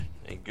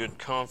good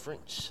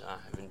conference.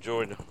 I've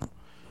enjoyed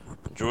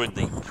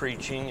the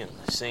preaching and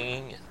the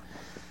singing.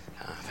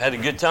 I've had a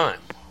good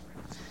time,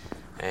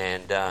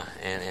 and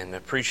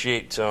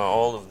appreciate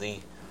all of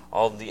the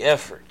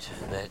effort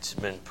that's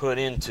been put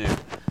into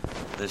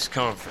this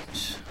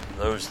conference.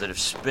 Those that have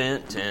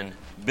spent and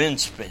been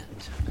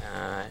spent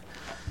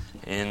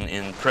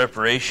in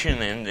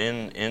preparation and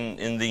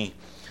in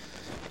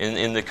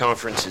the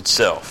conference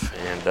itself,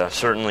 and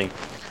certainly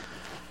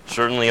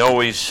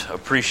always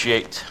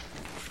appreciate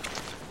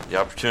the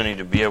opportunity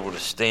to be able to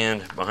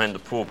stand behind the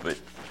pulpit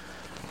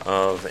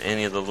of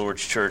any of the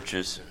Lord's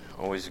churches.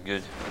 Always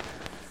good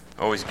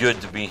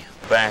to be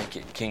back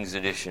at King's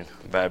Edition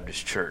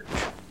Baptist Church.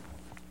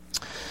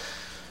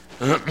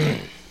 Go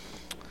ahead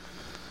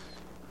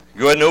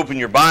and open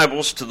your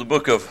Bibles to the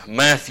book of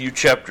Matthew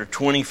chapter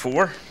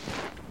 24.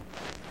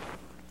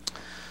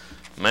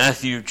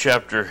 Matthew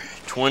chapter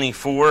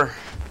 24.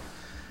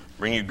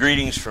 Bring you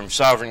greetings from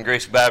Sovereign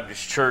Grace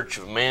Baptist Church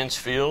of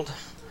Mansfield.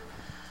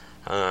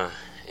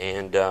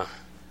 It's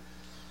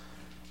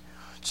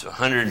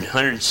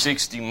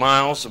 160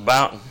 miles,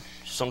 about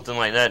something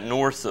like that,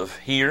 north of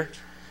here.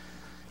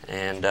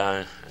 And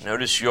I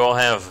notice you all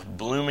have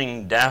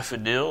blooming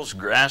daffodils,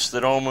 grass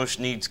that almost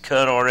needs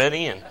cut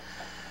already, and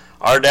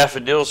our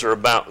daffodils are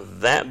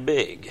about that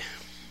big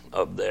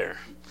up there.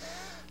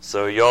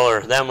 So y'all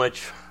are that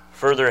much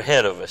further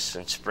ahead of us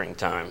in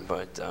springtime,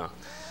 but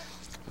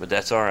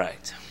that's all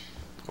right.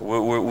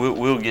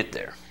 We'll get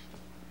there.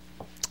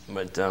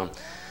 But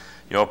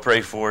y'all pray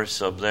for us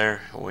up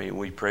there.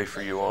 We pray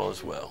for you all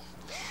as well.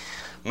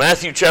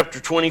 Matthew chapter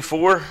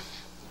 24.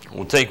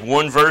 We'll take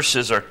one verse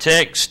as our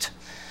text.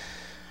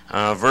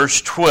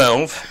 Verse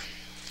 12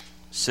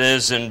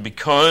 says, "And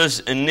because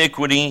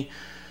iniquity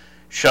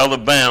shall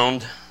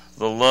abound,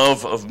 the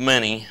love of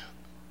many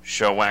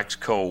shall wax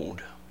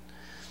cold."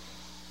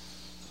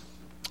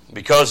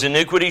 Because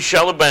iniquity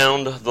shall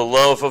abound, the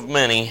love of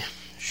many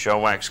shall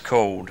wax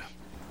cold.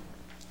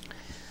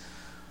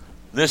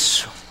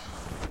 This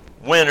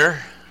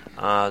winter,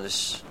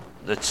 that's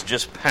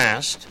just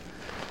passed,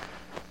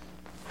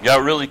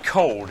 got really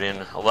cold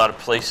in a lot of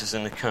places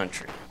in the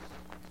country.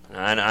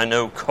 I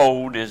know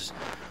cold is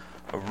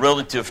a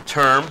relative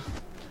term.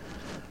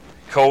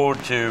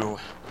 Cold to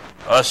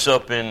us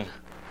up in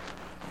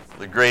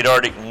the great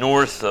Arctic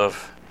north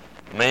of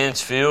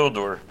Mansfield,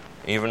 or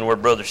even where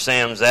Brother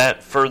Sam's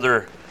at,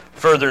 further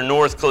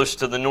north, close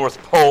to the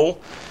North Pole,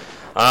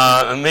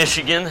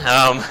 Michigan.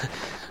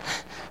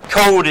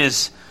 Cold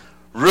is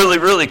really,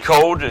 really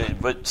cold,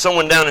 but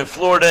someone down in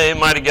Florida, it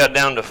might have got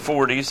down to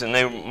 40s, and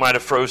they might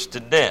have froze to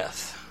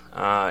death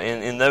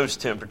in those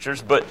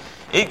temperatures. But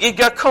it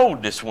got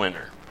cold this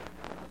winter,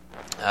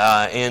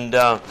 and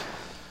I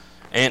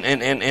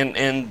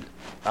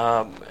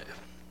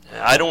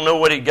don't know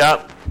what it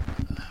got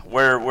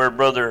where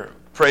Brother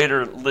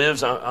Prater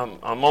lives.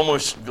 I'm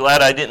almost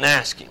glad I didn't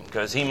ask him,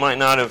 because he might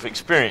not have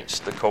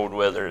experienced the cold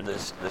weather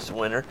this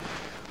winter.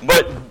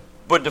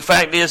 But the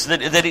fact is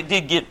that it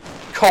did get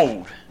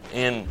cold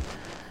in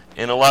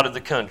a lot of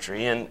the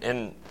country,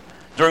 and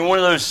during one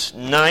of those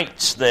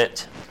nights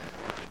that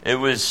it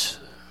was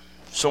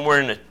somewhere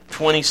in the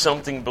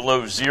 20-something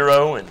below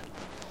zero, and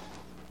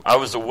I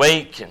was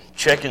awake and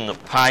checking the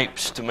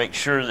pipes to make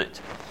sure that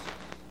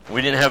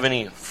we didn't have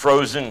any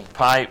frozen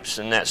pipes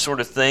and that sort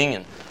of thing,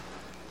 and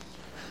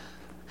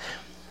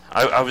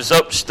I was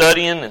up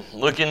studying and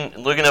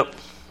looking up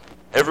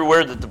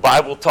everywhere that the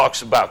Bible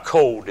talks about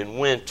cold and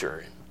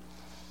winter.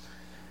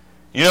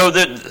 You know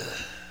that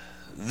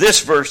this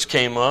verse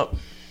came up,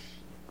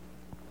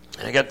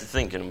 and I got to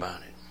thinking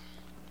about it.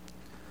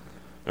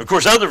 And of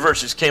course, other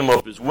verses came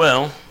up as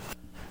well.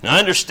 Now, I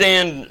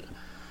understand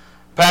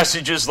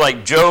passages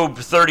like Job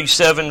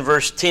 37,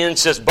 verse 10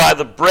 says, "By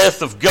the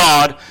breath of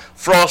God,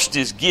 frost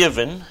is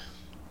given."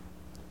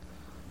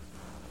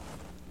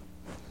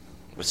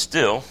 But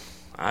still,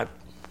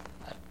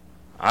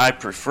 I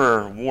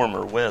prefer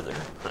warmer weather.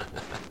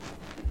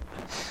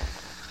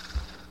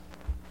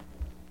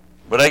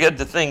 But I got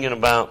to thinking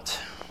about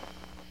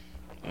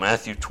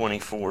Matthew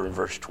 24 and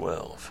verse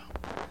 12.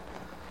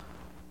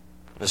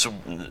 And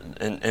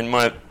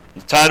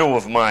the title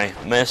of my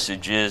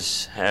message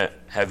is,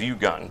 Have you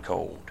gotten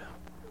cold?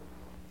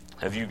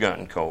 Have you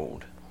gotten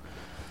cold?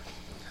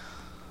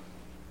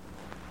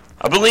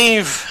 I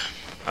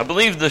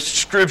believe the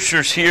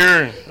scriptures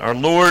here, our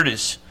Lord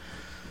is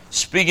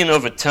speaking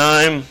of a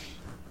time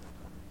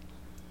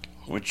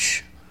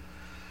which,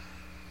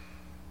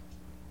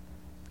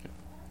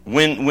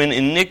 when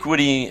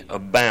iniquity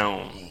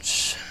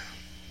abounds,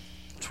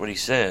 that's what he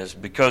says.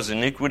 Because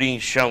iniquity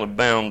shall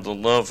abound, the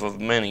love of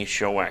many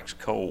shall wax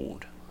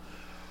cold.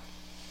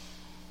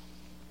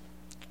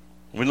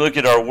 We look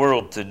at our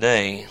world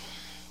today,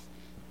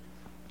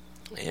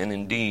 and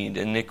indeed,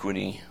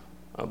 iniquity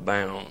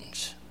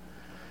abounds.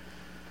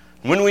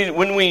 When we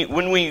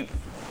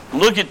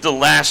look at the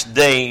last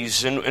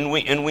days, and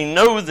we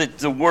know that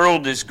the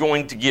world is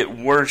going to get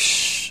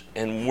worse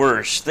and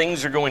worse.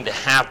 Things are going to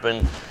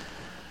happen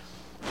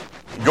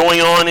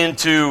going on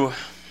into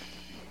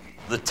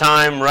the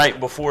time right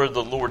before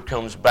the Lord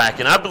comes back.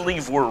 And I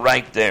believe we're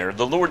right there.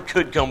 The Lord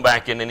could come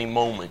back at any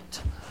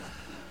moment.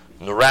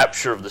 And the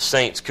rapture of the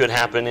saints could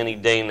happen any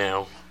day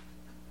now.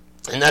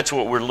 And that's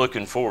what we're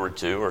looking forward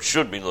to, or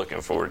should be looking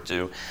forward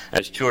to,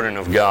 as children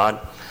of God.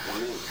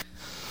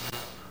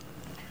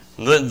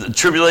 The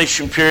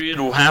tribulation period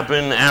will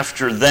happen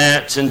after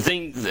that, and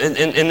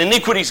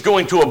iniquity is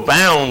going to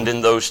abound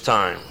in those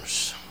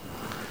times.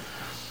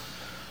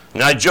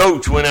 And I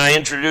joked when I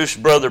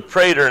introduced Brother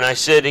Prater, and I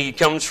said he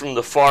comes from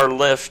the far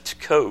left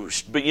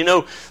coast. But you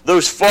know,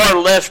 those far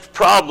left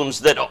problems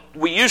that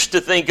we used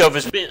to think of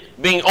as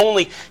being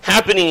only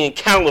happening in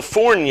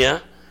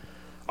California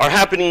are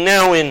happening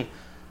now in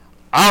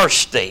our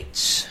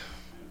states.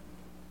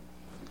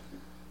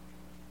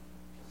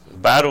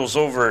 Battles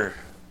over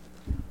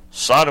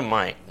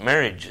sodomite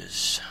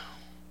marriages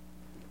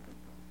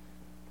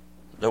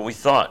that we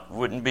thought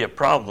wouldn't be a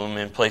problem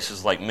in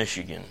places like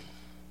Michigan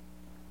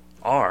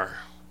are.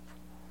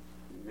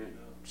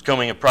 It's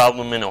becoming a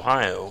problem in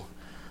Ohio.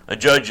 A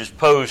judge is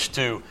posed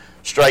to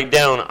strike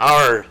down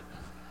our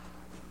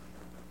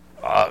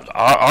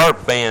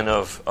ban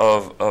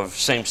of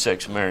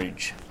same-sex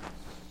marriage,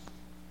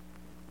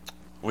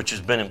 which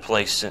has been in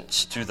place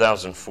since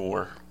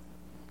 2004,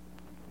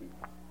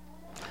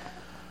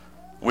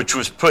 which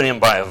was put in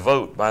by a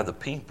vote by the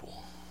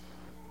people.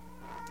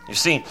 You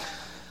see,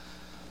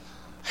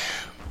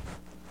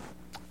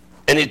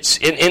 and it's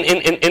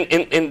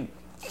in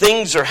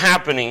things are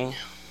happening.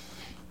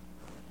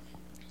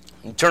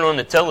 You turn on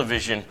the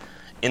television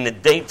in the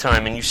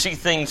daytime and you see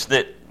things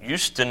that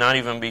used to not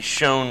even be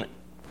shown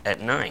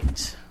at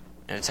night,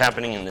 and it's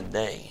happening in the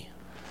day.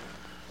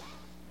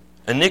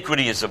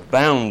 Iniquity is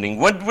abounding.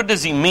 What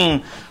does he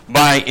mean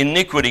by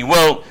iniquity?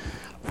 Well,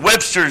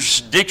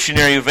 Webster's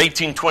Dictionary of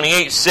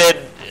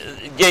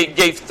 1828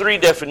 gave three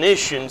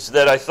definitions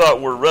that I thought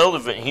were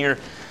relevant here.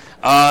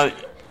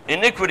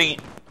 Iniquity,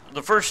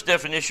 the first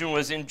definition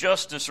was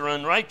injustice or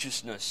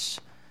unrighteousness,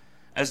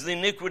 as the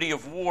iniquity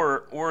of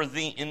war or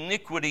the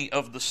iniquity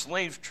of the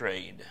slave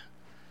trade.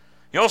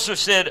 He also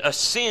said a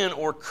sin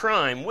or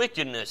crime,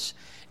 wickedness,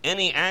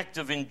 any act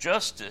of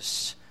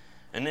injustice.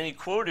 And then he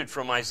quoted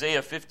from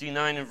Isaiah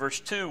 59 and verse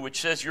 2,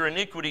 which says, your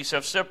iniquities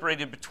have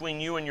separated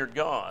between you and your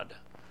God.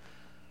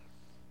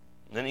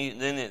 Then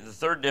the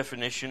third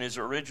definition is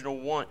original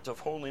want of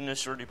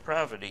holiness or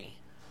depravity.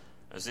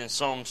 As in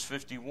Psalms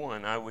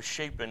 51, I was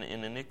shapen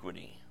in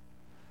iniquity.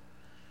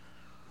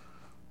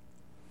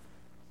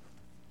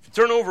 If you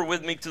turn over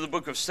with me to the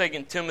book of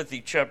 2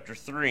 Timothy chapter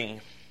 3.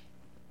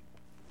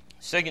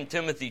 2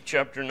 Timothy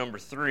chapter number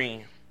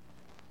 3.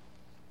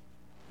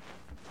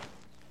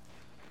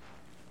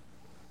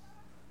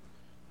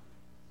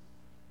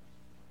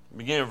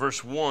 Beginning of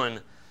verse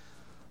 1.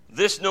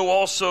 This know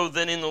also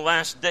that in the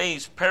last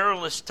days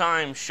perilous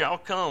times shall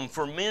come,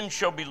 for men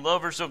shall be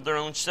lovers of their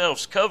own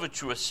selves,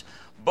 covetous,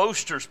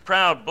 boasters,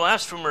 proud,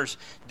 blasphemers,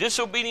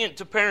 disobedient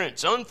to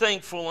parents,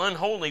 unthankful,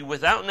 unholy,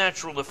 without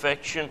natural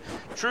affection,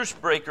 truce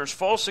breakers,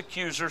 false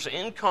accusers,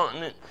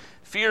 incontinent,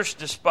 fierce,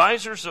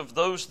 despisers of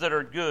those that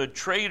are good,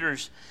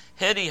 traitors,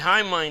 heady,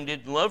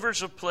 high-minded,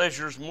 lovers of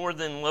pleasures more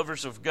than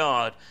lovers of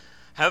God,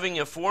 having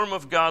a form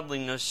of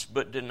godliness,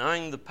 but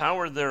denying the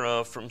power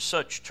thereof. From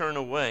such turn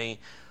away.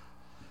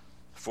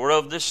 For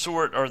of this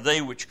sort are they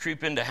which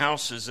creep into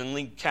houses and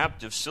lead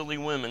captive silly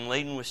women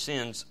laden with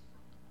sins,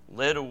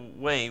 led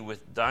away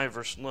with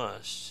diverse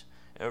lusts,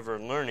 ever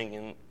learning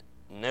and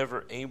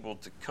never able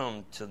to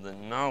come to the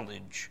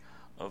knowledge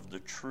of the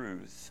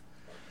truth.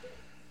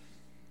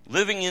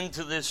 Living in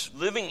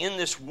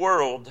this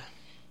world,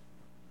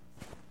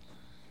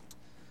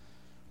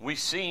 we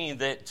see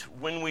that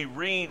when we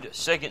read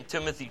 2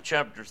 Timothy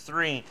chapter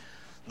 3,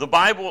 the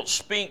Bible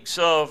speaks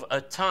of a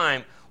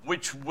time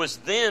which was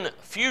then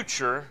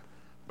future,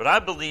 but I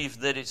believe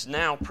that it's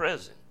now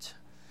present.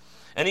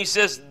 And he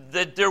says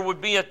that there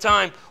would be a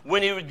time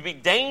when it would be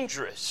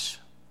dangerous.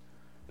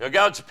 Now,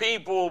 God's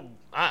people,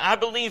 I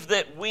believe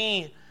that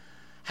we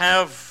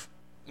have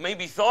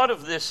maybe thought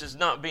of this as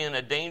not being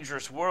a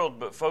dangerous world,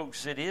 but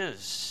folks, it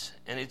is.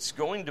 And it's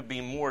going to be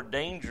more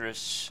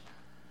dangerous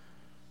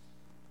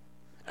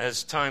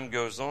as time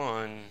goes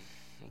on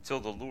until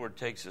the Lord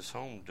takes us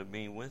home to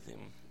be with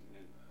Him.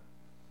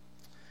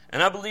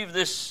 And I believe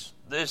this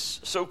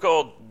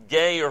so-called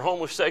gay or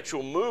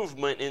homosexual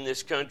movement in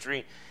this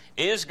country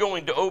is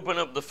going to open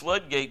up the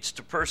floodgates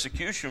to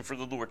persecution for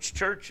the Lord's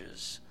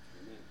churches.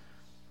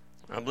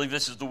 I believe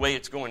this is the way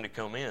it's going to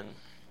come in.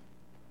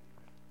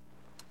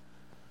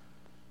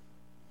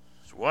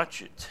 So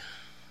watch it.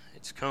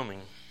 It's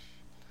coming.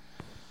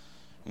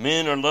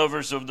 Men are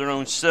lovers of their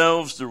own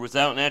selves. They're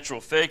without natural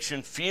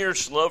affection,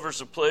 fierce,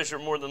 lovers of pleasure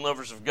more than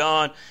lovers of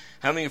God,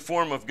 having a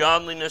form of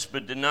godliness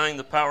but denying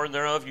the power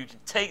thereof. You can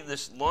take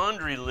this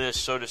laundry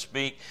list, so to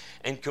speak,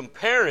 and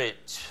compare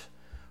it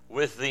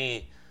with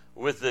the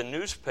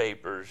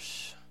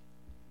newspapers.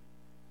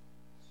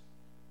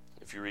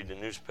 If you read the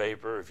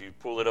newspaper, if you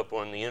pull it up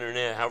on the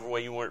internet, however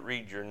way you want to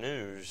read your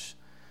news,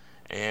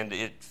 and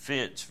it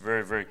fits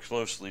very, very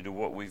closely to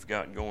what we've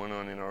got going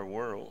on in our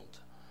world.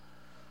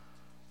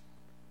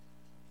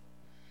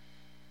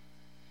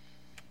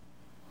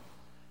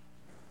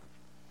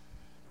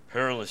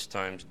 Perilous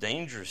times,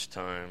 dangerous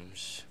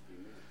times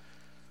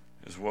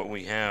is what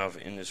we have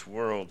in this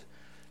world.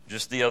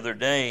 Just the other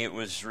day, it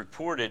was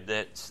reported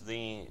that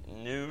the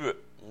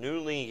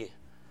newly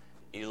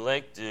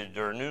elected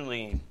or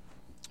newly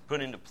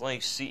put into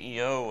place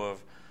CEO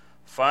of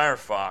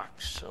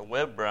Firefox, a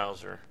web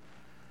browser,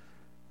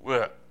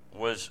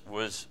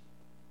 was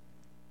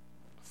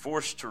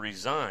forced to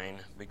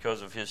resign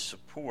because of his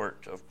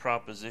support of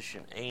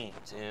Proposition 8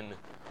 in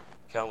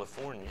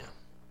California.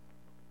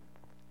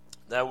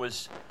 That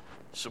was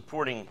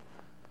supporting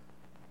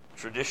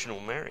traditional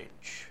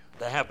marriage.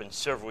 That happened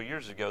several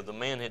years ago. The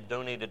man had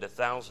donated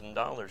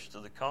 $1,000 to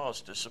the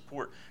cause to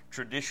support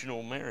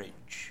traditional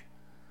marriage.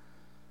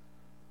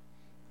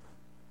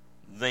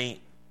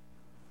 They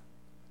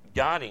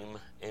got him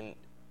and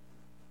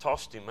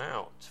tossed him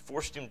out,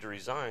 forced him to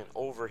resign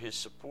over his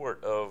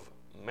support of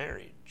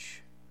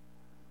marriage.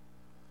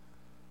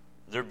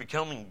 They're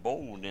becoming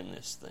bold in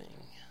this thing.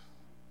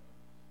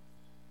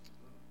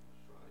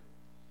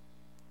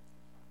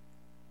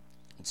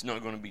 It's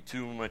not going to be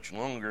too much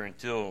longer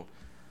until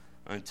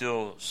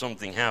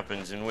something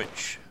happens in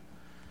which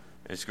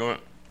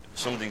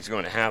something's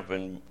going to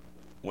happen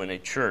when a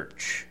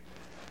church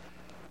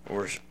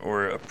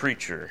or a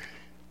preacher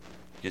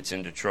gets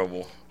into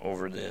trouble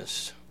over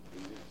this.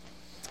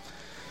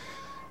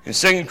 In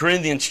 2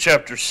 Corinthians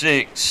chapter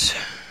 6,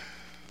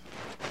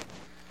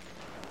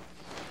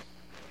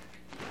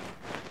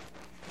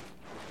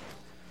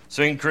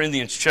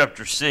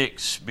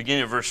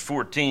 beginning at verse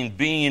 14,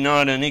 "Be ye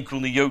not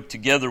unequally yoked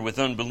together with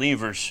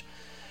unbelievers.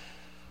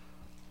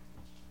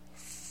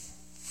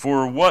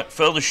 For what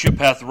fellowship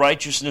hath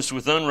righteousness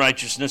with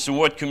unrighteousness, and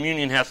what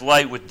communion hath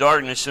light with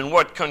darkness, and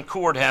what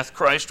concord hath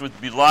Christ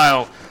with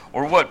Belial?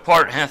 Or what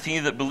part hath he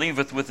that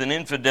believeth with an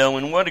infidel?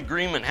 And what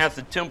agreement hath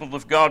the temple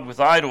of God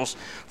with idols?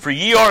 For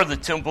ye are the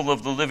temple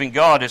of the living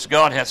God, as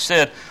God hath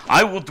said,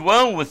 I will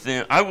dwell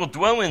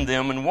in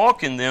them, and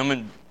walk in them,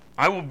 and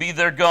I will be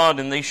their God,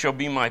 and they shall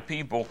be my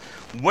people.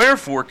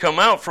 Wherefore come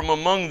out from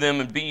among them,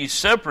 and be ye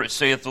separate,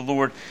 saith the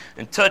Lord,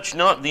 and touch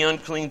not the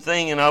unclean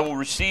thing, and I will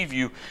receive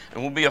you,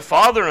 and will be a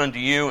father unto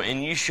you,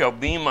 and ye shall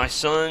be my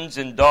sons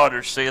and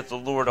daughters, saith the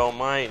Lord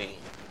Almighty."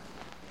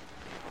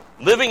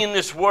 Living in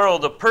this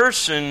world, a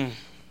person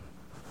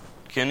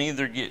can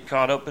either get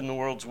caught up in the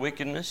world's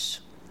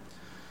wickedness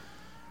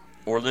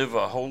or live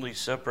a wholly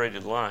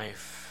separated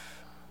life.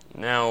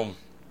 Now,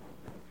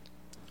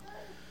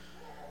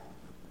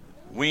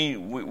 we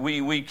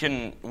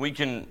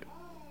can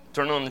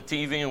turn on the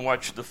TV and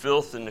watch the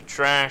filth and the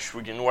trash.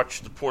 We can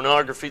watch the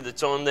pornography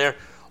that's on there,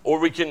 or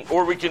we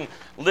can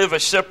live a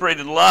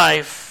separated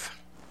life.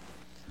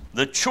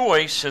 The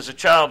choice as a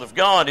child of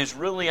God is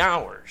really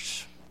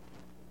ours.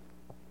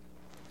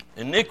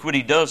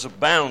 Iniquity does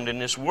abound in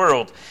this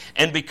world,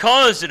 and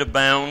because it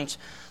abounds,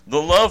 the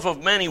love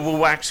of many will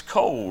wax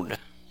cold.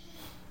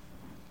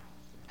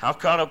 How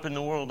caught up in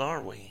the world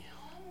are we?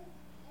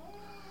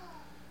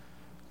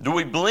 Do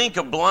we blink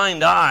a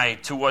blind eye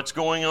to what's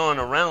going on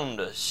around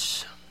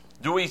us?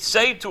 Do we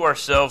say to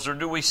ourselves, or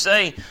do we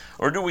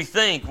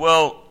think,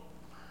 well,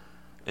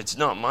 it's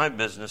not my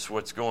business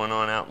what's going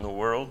on out in the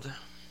world?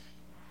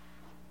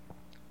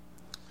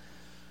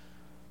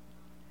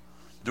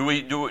 Do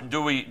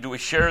we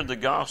share the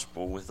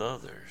gospel with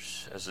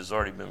others, as has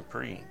already been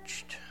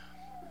preached?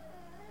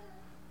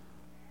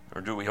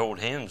 Or do we hold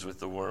hands with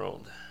the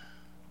world?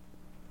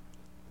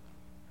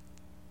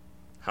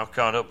 How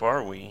caught up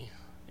are we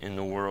in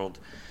the world?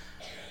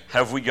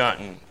 Have we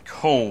gotten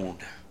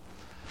cold?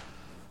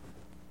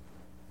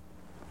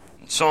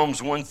 In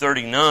Psalms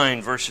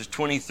 139, verses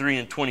 23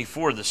 and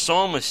 24, the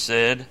psalmist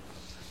said,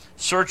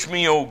 "Search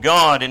me, O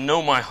God, and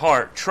know my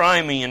heart.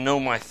 Try me and know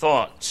my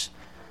thoughts,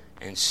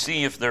 and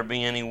see if there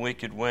be any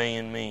wicked way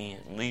in me,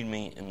 and lead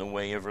me in the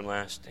way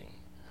everlasting."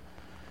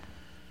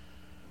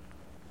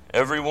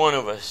 Every one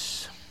of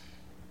us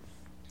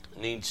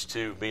needs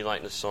to be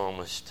like the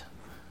psalmist.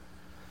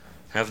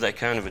 Have that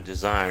kind of a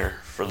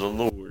desire for the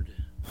Lord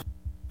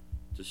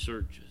to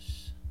search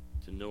us,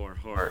 to know our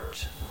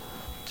heart,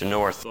 to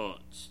know our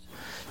thoughts,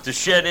 to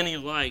shed any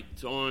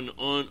light on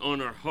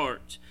our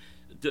heart,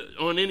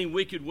 on any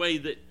wicked way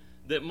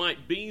that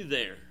might be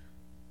there.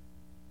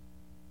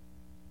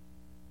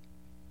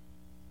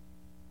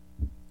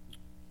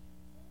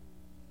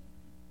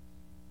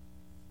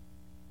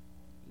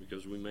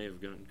 Because we may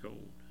have gotten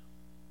cold.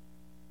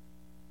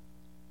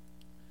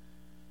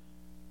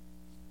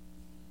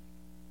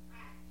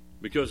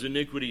 Because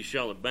iniquity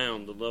shall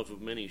abound, the love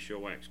of many shall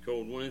wax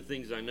cold. One of the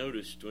things I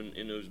noticed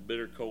in those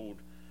bitter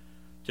cold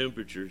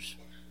temperatures,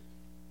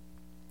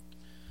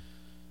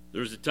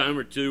 there was a time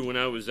or two when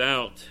I was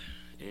out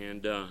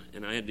and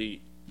I had to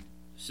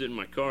sit in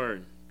my car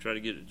and try to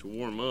get it to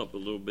warm up a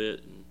little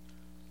bit, and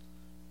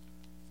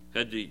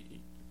had to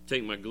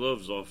take my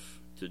gloves off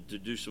to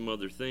do some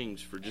other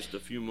things for just a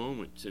few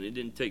moments, and it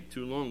didn't take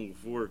too long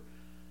before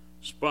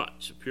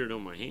spots appeared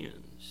on my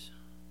hands.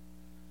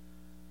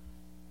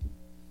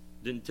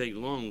 Didn't take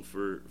long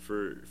for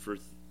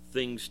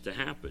things to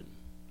happen.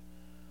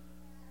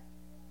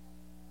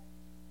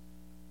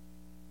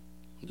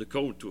 the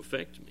cold to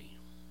affect me.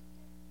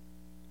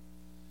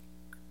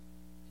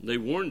 They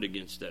warned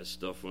against that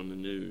stuff on the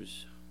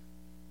news.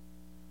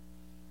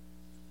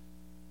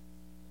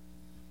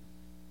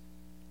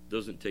 It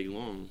doesn't take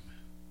long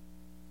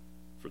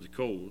for the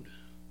cold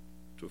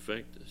to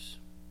affect us.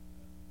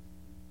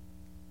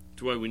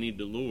 That's why we need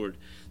the Lord.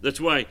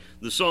 That's why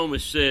the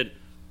psalmist said,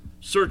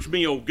 "Search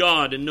me, O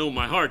God, and know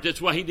my heart."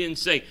 That's why he didn't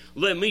say,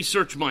 "Let me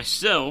search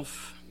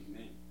myself."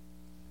 Amen.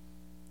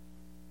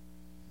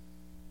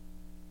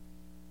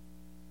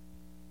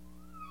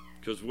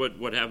 Because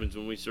what happens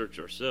when we search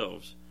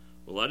ourselves?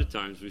 A lot of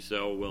times we say,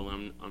 "Oh, well,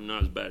 I'm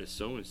not as bad as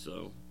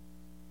so-and-so."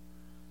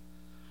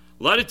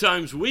 A lot of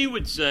times we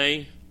would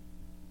say,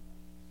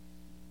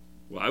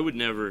 "Well, I would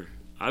never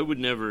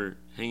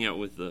hang out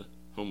with the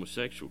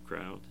homosexual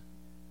crowd.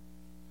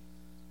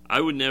 I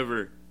would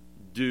never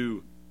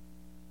do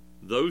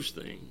those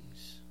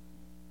things.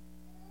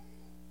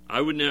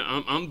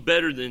 I'm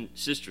better than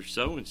sister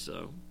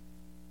so-and-so.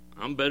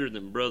 I'm better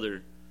than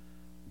brother,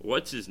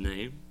 what's his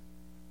name?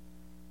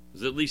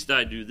 Because at least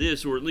I do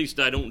this, or at least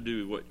I don't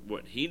do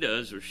what he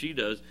does or she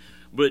does."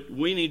 But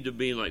we need to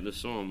be like the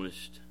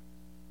psalmist.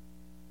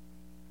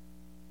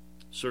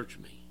 Search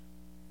me.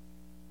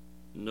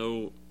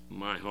 Know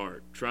my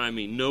heart. Try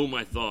me. Know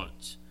my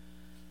thoughts.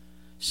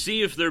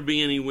 See if there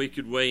be any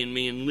wicked way in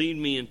me, and lead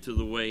me into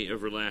the way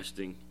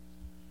everlasting.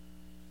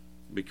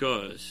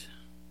 Because,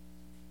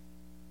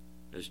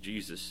 as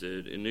Jesus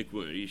said,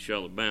 iniquity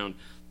shall abound,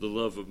 the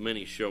love of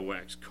many shall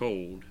wax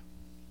cold.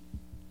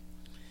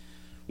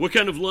 What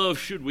kind of love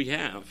should we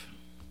have?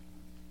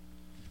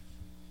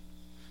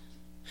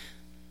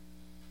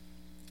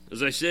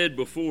 As I said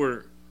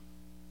before,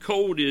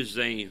 cold is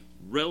a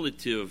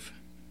relative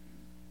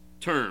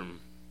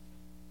term.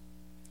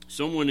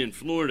 Someone in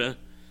Florida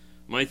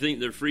might think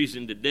they're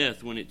freezing to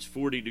death when it's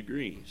 40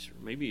 degrees,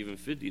 or maybe even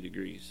 50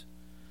 degrees.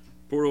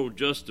 Poor old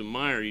Justin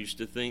Meyer used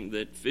to think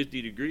that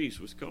 50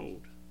 degrees was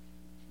cold.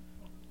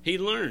 He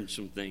learned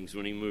some things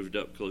when he moved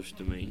up close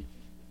to me.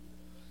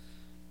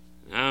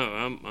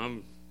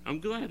 I'm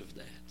glad of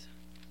that.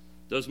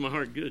 It does my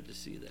heart good to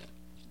see that.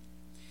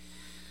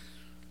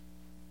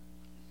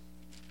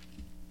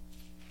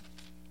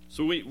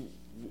 So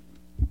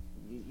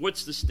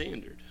what's the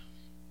standard?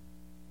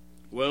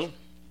 Well,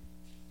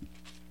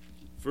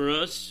 for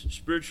us,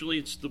 spiritually,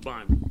 it's the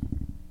Bible.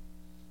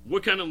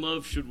 What kind of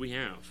love should we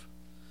have?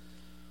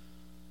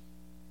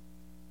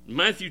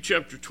 Matthew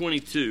chapter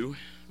 22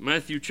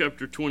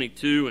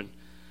 and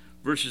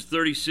verses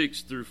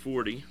 36 through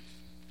 40.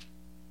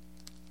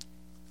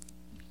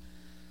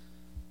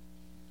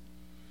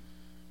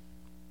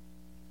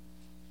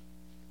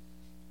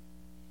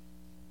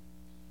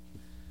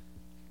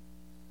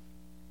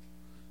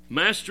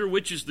 Master,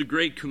 which is the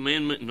great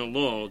commandment in the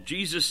law?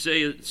 Jesus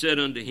said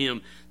unto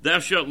him, Thou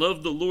shalt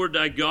love the Lord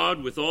thy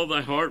God with all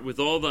thy heart, with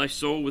all thy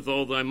soul, with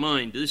all thy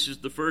mind. This is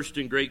the first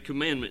and great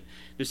commandment.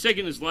 The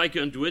second is like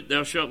unto it,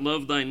 Thou shalt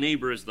love thy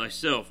neighbor as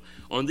thyself.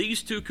 On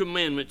these two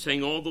commandments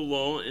hang all the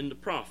law and the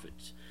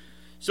prophets.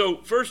 So,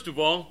 first of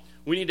all,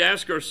 we need to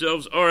ask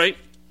ourselves, all right,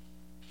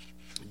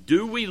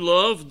 do we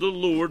love the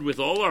Lord with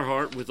all our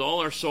heart, with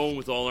all our soul, and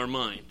with all our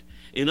mind?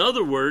 In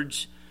other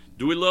words,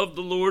 do we love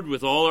the Lord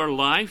with all our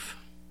life,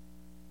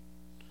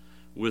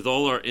 with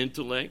all our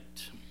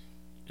intellect,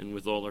 and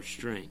with all our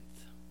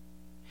strength?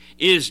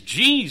 Is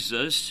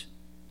Jesus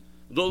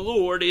the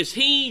Lord? Is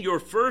He your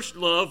first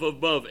love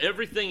above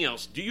everything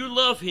else? Do you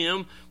love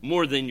Him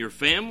more than your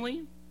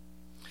family,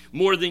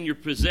 more than your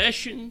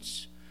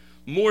possessions,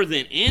 more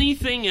than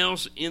anything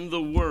else in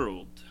the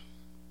world?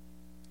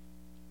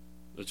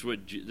 That's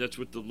what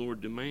the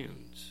Lord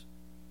demands.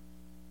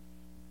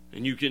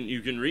 And you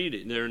can read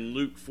it there in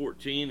Luke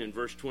 14 and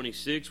verse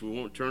 26. We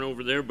won't turn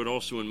over there, but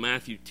also in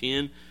Matthew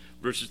 10,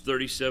 verses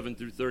 37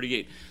 through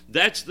 38.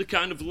 That's the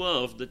kind of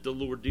love that the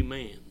Lord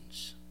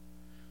demands.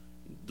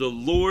 The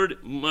Lord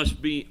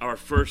must be our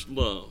first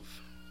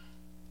love.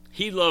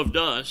 He loved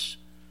us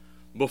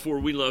before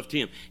we loved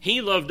Him. He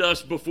loved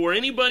us before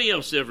anybody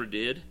else ever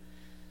did.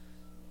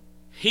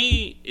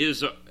 He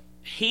is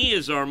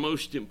our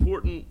most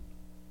important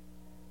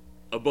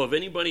above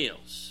anybody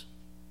else.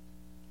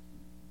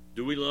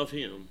 Do we love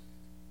Him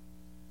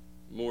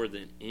more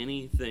than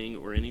anything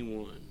or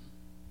anyone?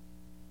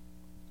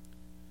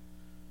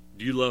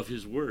 Do you love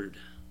His Word?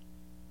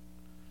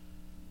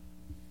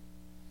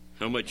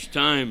 How much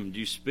time do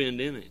you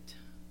spend in it?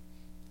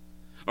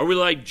 Are we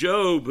like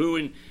Job, who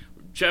in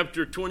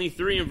chapter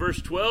 23 and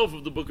verse 12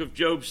 of the book of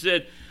Job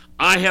said,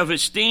 I have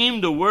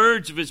esteemed the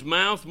words of His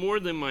mouth more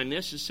than my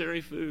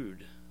necessary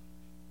food?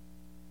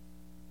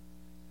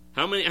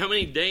 How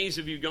many days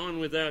have you gone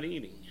without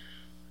eating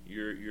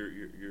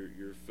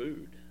your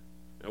food?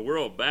 Now, we're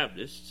all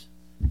Baptists.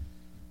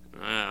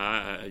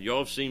 Y'all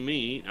have seen me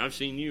eat. I've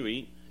seen you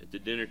eat at the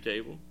dinner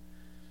table.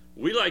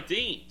 We like to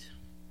eat.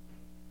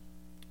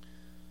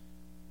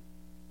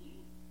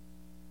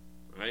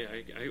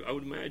 I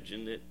would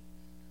imagine that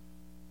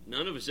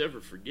none of us ever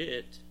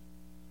forget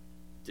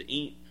to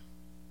eat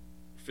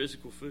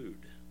physical food.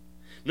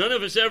 None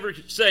of us ever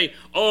say,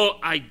 oh,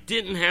 I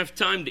didn't have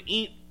time to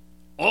eat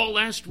all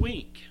last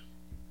week.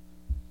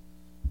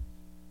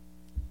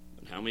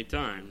 But how many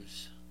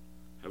times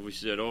have we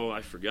said, oh,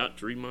 I forgot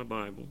to read my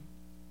Bible?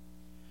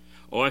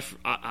 Oh,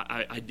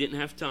 I didn't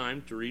have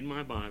time to read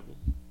my Bible.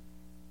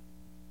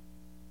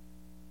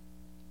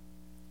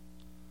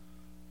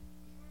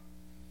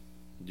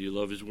 Do you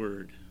love His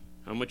Word?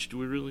 How much do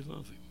we really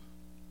love Him?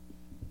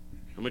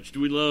 How much do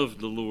we love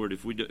the Lord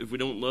if we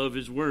don't love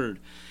His Word?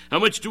 How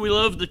much do we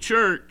love the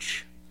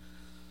church?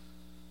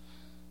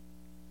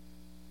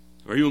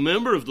 Are you a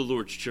member of the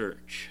Lord's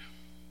church?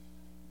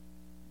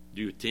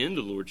 Do you attend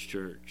the Lord's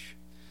church?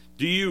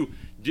 Do you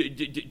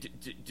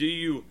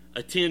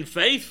attend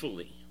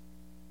faithfully?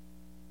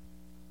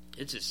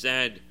 It's a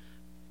sad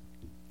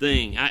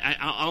thing.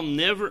 I'll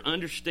never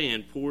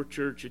understand poor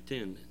church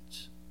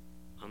attendance.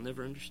 I'll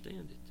never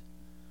understand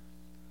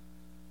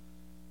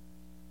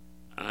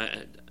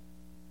it.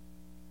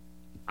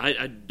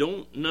 I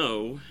don't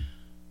know.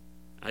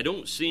 I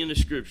don't see in the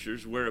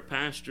Scriptures where a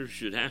pastor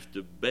should have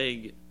to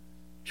beg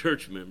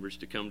church members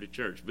to come to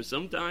church. But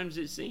sometimes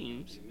it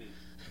seems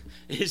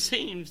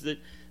that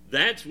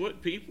that's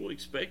what people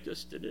expect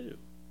us to do.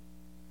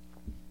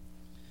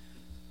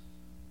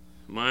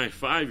 My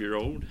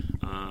 5-year-old,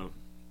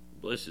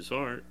 bless his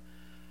heart,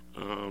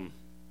 a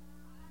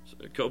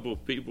couple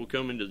of people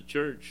come into the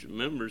church,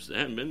 members that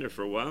hadn't been there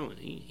for a while, and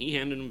he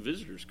handed them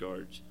visitors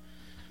cards.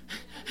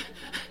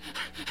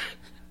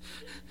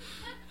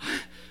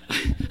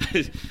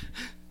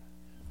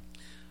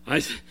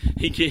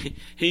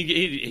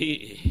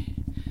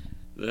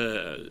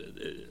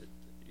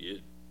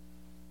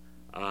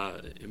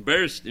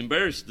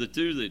 Embarrassed the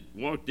two that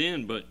walked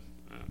in, but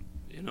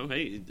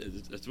hey,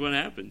 that's what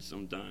happens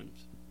sometimes.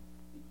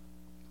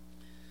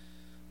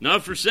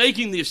 Not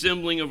forsaking the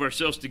assembling of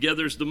ourselves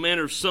together as the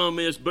manner of some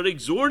is, but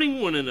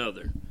exhorting one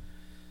another,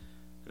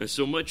 and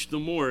so much the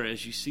more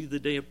as you see the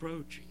day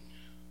approaching.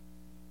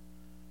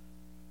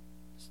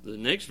 The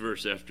next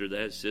verse after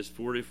that says,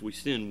 for if we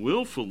sin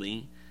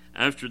willfully,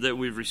 after that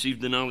we've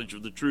received the knowledge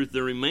of the truth,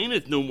 there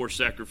remaineth no more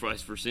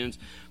sacrifice for sins,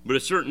 but a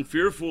certain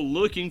fearful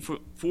looking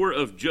for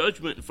of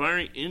judgment and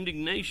fiery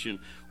indignation,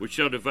 which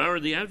shall devour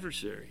the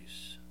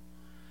adversaries.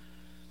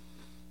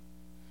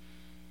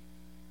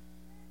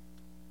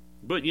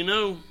 But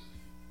you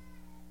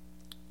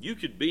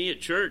could be at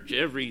church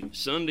every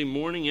Sunday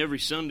morning, every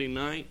Sunday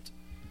night,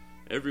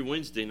 every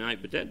Wednesday night,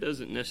 but that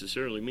doesn't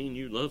necessarily mean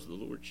you love the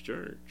Lord's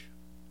church.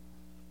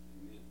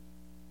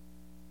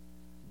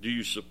 Do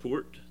you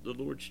support the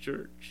Lord's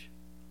church?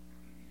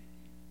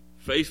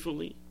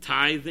 Faithfully?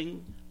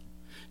 Tithing?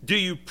 Do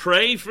you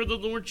pray for the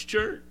Lord's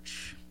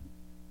church?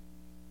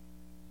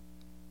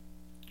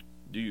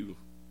 Do you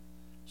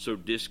sow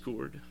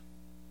discord?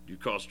 Do you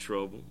cause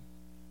trouble?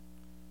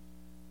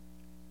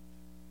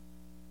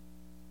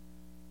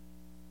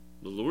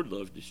 The Lord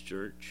loved His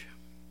church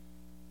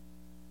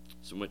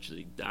so much that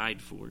He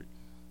died for it.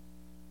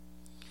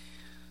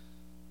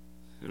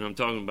 And I'm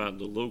talking about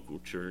the local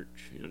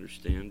church, you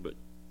understand, but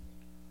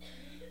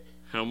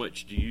how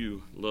much do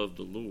you love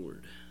the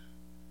Lord?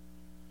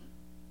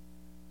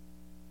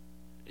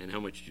 And how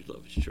much do you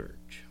love His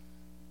church?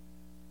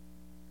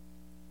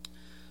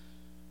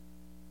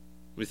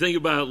 When we think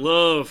about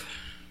love,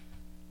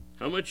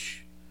 how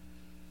much,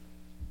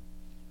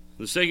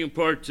 the second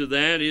part to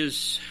that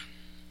is,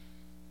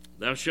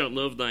 thou shalt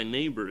love thy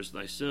neighbor as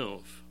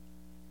thyself.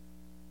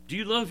 Do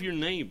you love your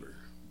neighbor?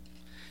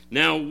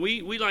 Now,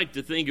 we like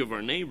to think of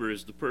our neighbor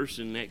as the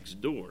person next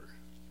door,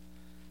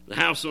 the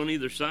house on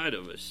either side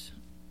of us.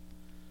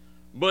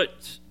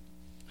 But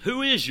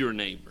who is your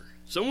neighbor?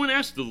 Someone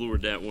asked the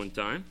Lord that one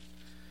time.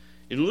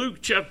 In Luke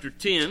chapter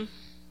 10,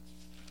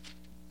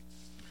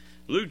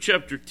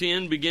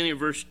 beginning at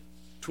verse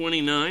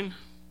 29.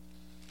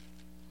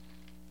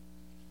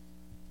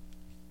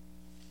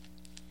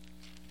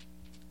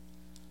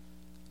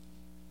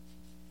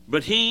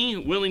 But he,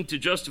 willing to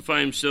justify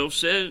himself,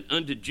 said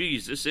unto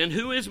Jesus, and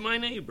who is my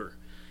neighbor?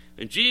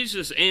 And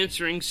Jesus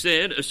answering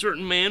said, a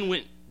certain man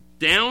went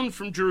down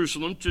from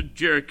Jerusalem to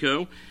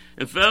Jericho,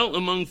 and fell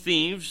among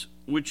thieves,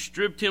 which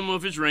stripped him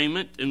of his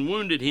raiment, and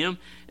wounded him,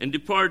 and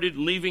departed,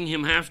 leaving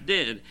him half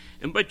dead.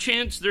 And by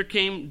chance there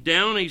came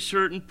down a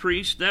certain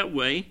priest that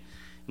way,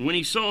 and when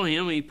he saw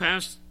him, he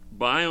passed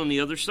by on the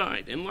other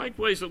side. And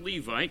likewise a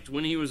Levite,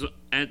 when he was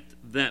at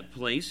that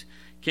place,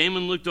 came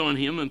and looked on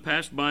him, and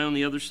passed by on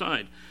the other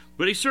side.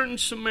 But a certain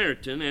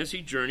Samaritan, as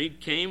he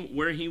journeyed, came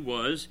where he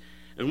was,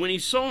 and when he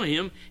saw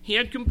him, he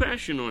had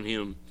compassion on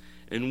him,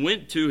 and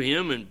went to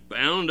him, and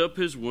bound up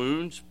his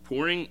wounds,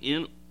 pouring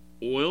in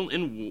oil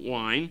and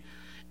wine,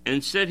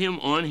 and set him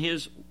on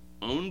his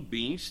own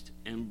beast,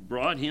 and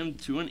brought him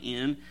to an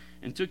inn,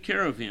 and took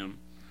care of him.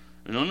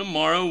 And on the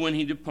morrow when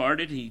he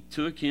departed, he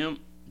took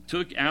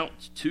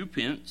out 2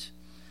 pence,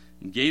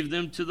 and gave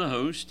them to the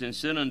host, and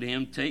said unto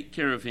him, take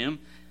care of him,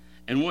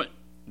 and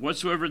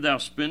whatsoever thou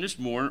spendest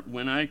more,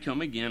 when I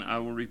come again, I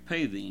will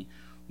repay thee.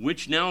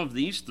 Which now of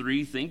these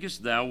 3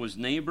 thinkest thou was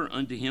neighbor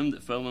unto him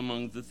that fell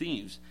among the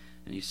thieves?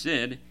 And he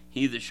said,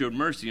 he that showed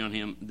mercy on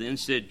him. Then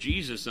said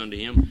Jesus unto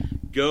him,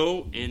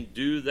 go and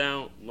do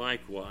thou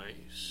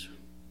likewise.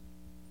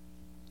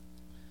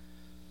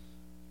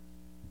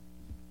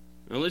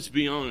 Now let's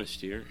be honest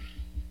here,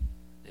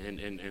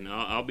 and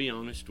I'll be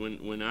honest.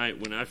 When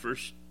I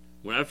first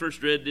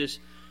read this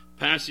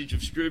passage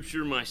of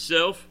Scripture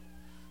myself,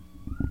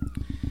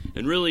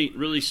 and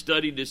really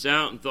studied this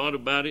out and thought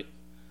about it,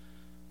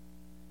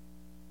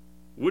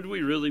 would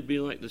we really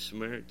be like the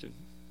Samaritan?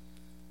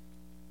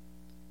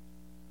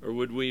 Or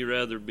would we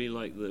rather be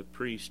like the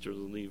priest or the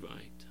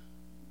Levite?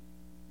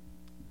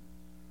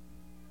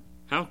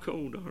 How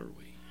cold are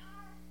we?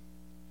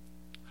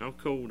 How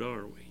cold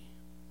are we?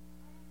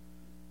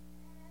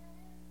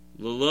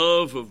 The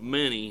love of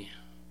many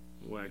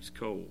wax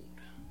cold.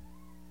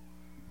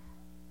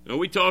 Now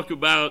we talk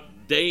about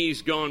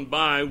days gone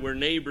by where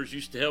neighbors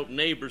used to help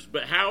neighbors,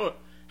 but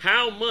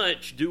how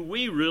much do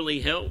we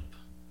really help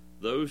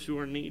those who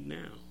are in need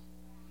now?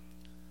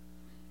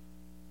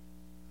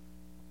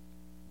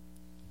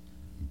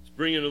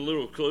 Bring it a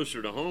little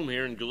closer to home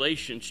here in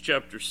Galatians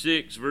chapter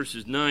 6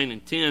 verses 9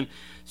 and 10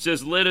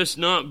 says, "Let us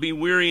not be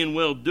weary in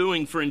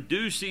well-doing, for in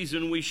due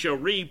season we shall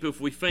reap if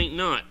we faint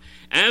not.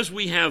 As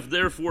we have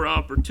therefore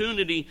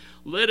opportunity,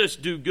 let us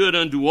do good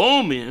unto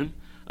all men,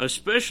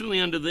 especially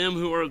unto them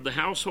who are of the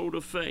household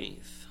of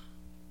faith."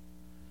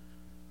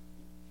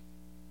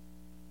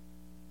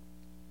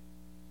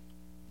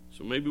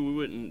 So maybe we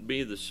wouldn't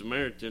be the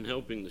Samaritan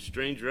helping the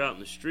stranger out in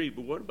the street,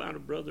 but what about a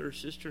brother or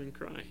sister in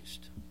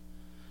Christ?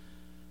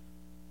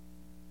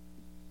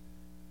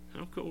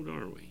 How cold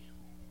are we?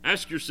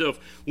 Ask yourself,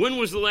 when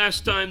was the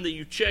last time that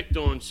you checked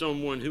on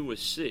someone who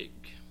was sick?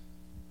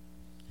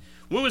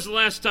 When was the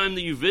last time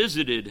that you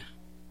visited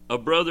a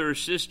brother or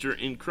sister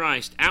in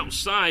Christ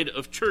outside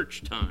of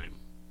church time?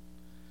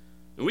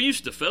 And we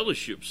used to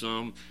fellowship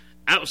some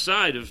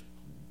outside of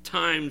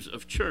times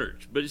of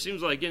church, but it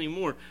seems like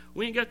anymore,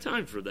 we ain't got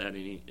time for that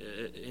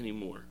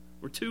anymore.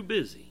 We're too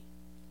busy.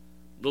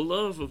 The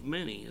love of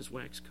many has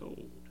waxed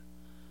cold.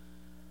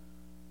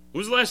 When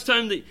was the last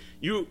time that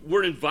you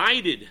were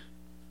invited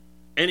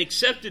and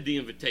accepted the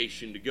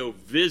invitation to go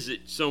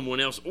visit someone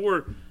else,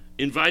 or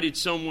invited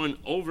someone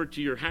over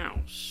to your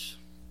house,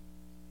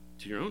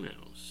 to your own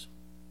house,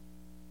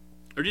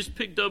 or just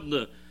picked up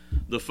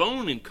the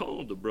phone and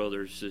called a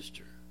brother or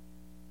sister,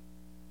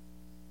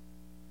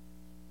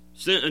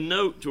 sent a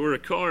note or a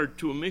card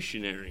to a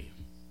missionary?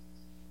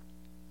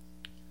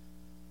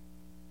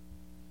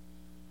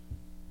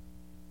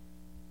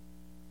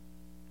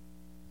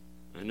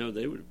 I know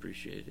they would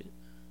appreciate it.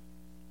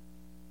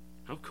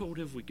 How cold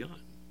have we gotten?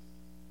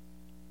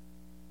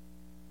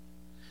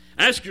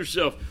 Ask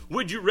yourself,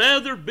 would you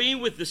rather be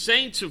with the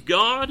saints of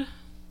God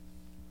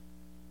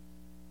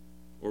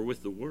or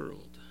with the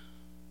world?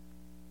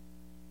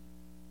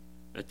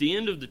 At the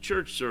end of the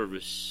church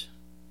service,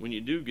 when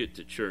you do get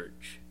to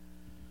church,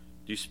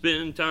 do you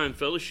spend time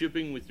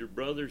fellowshipping with your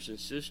brothers and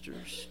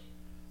sisters,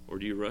 or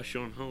do you rush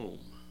on home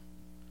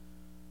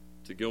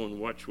to go and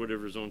watch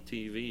whatever's on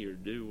TV or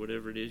do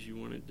whatever it is you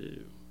want to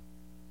do?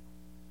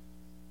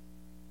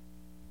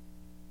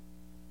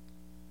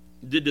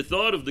 Did the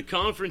thought of the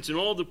conference and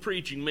all the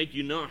preaching make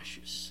you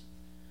nauseous?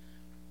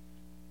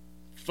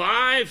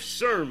 5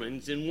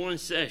 sermons in one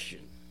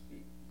session.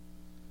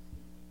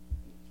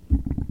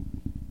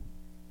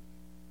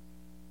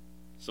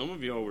 Some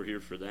of y'all were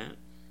here for that.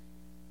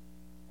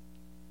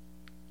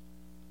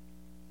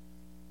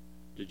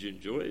 Did you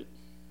enjoy it?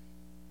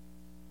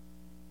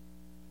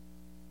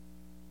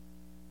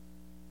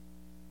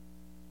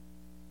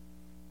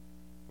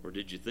 Or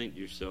did you think to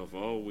yourself,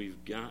 oh,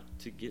 we've got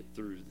to get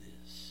through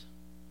this?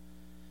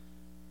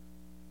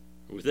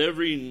 With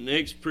every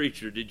next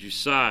preacher, did you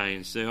sigh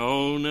and say,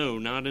 oh no,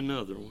 not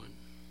another one?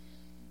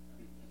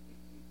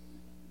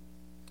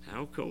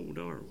 How cold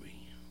are we?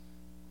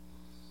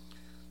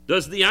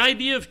 Does the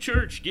idea of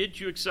church get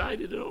you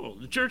excited at all?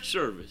 The church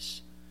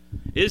service.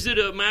 Is it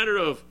a matter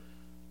of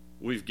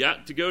we've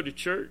got to go to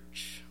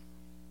church?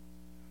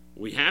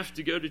 We have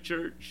to go to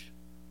church?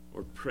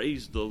 Or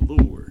praise the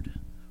Lord,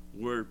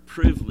 we're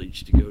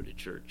privileged to go to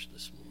church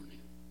this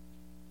morning?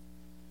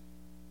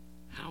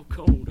 How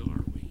cold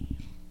are we?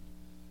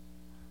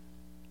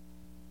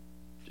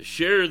 To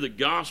share the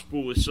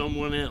gospel with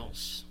someone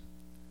else,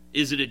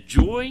 is it a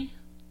joy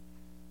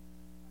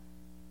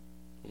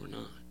or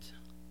not?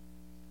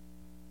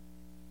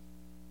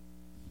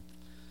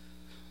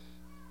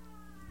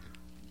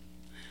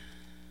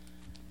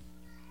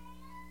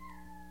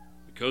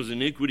 Because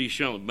iniquity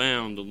shall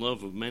abound, the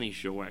love of many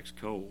shall wax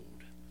cold.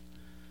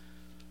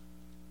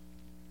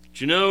 But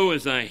you know,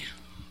 as I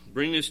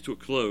bring this to a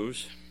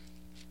close,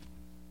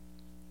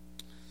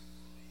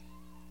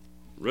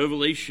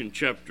 Revelation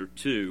chapter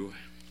 2.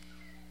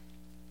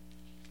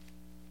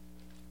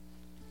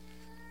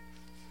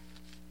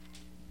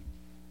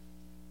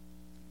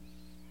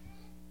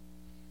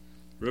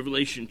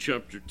 Revelation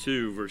chapter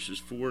 2, verses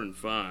 4 and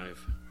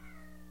 5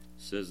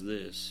 says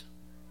this.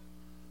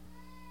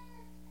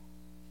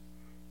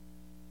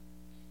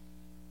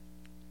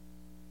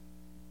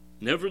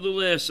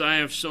 Nevertheless, I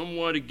have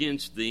somewhat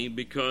against thee,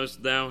 because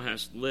thou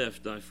hast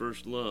left thy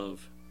first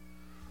love.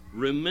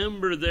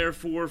 Remember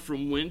therefore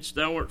from whence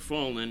thou art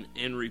fallen,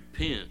 and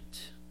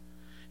repent,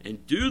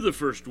 and do the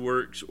first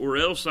works, or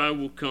else I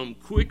will come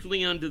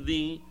quickly unto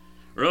thee,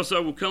 or else I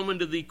will come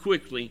unto thee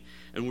quickly,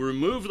 and will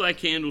remove thy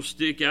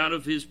candlestick out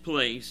of his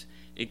place,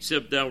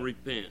 except thou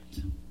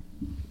repent.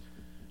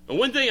 And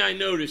one thing I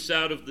noticed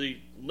out of the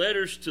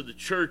letters to the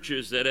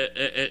churches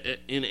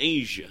in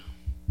Asia,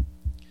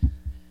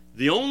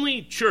 the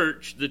only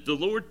church that the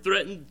Lord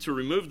threatened to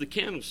remove the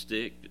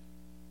candlestick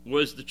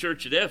was the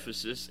church at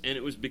Ephesus, and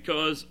it was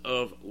because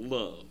of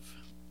love.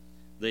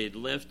 They had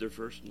left their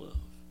first love.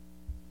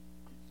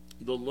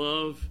 The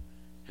love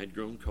had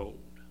grown cold.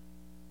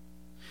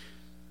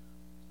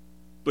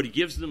 But he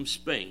gives them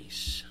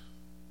space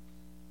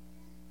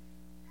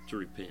to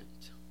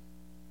repent.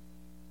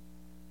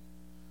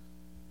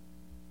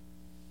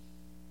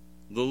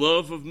 The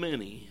love of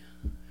many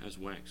has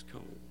waxed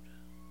cold.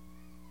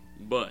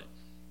 But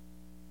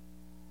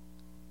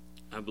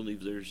I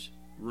believe there's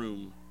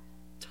room,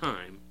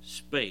 time,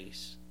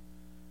 space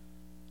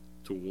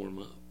to warm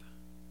up.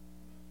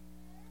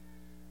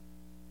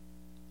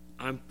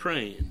 I'm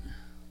praying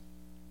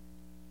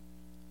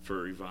for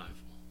a revival,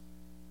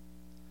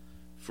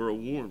 for a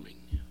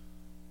warming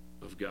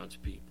of God's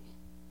people,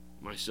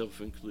 myself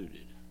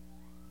included.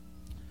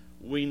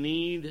 We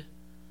need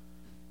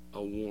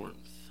a warmth.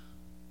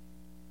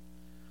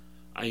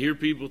 I hear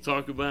people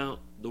talk about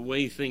the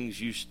way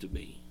things used to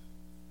be,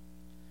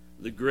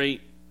 the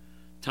great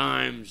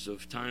times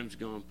of times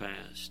gone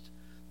past.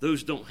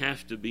 Those don't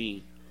have to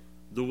be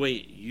the way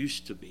it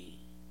used to be.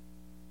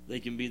 They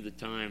can be the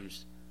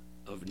times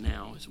of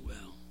now as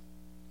well.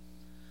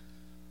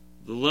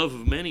 The love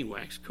of many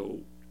wax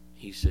cold,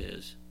 he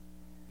says,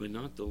 but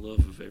not the love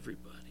of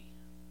everybody.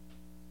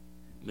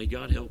 May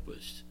God help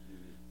us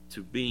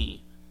to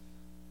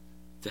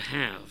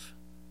have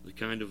the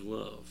kind of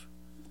love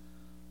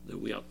that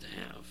we ought to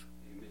have.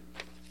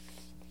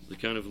 The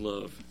kind of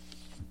love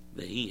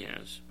that he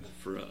has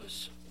for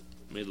us.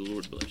 May the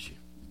Lord bless you.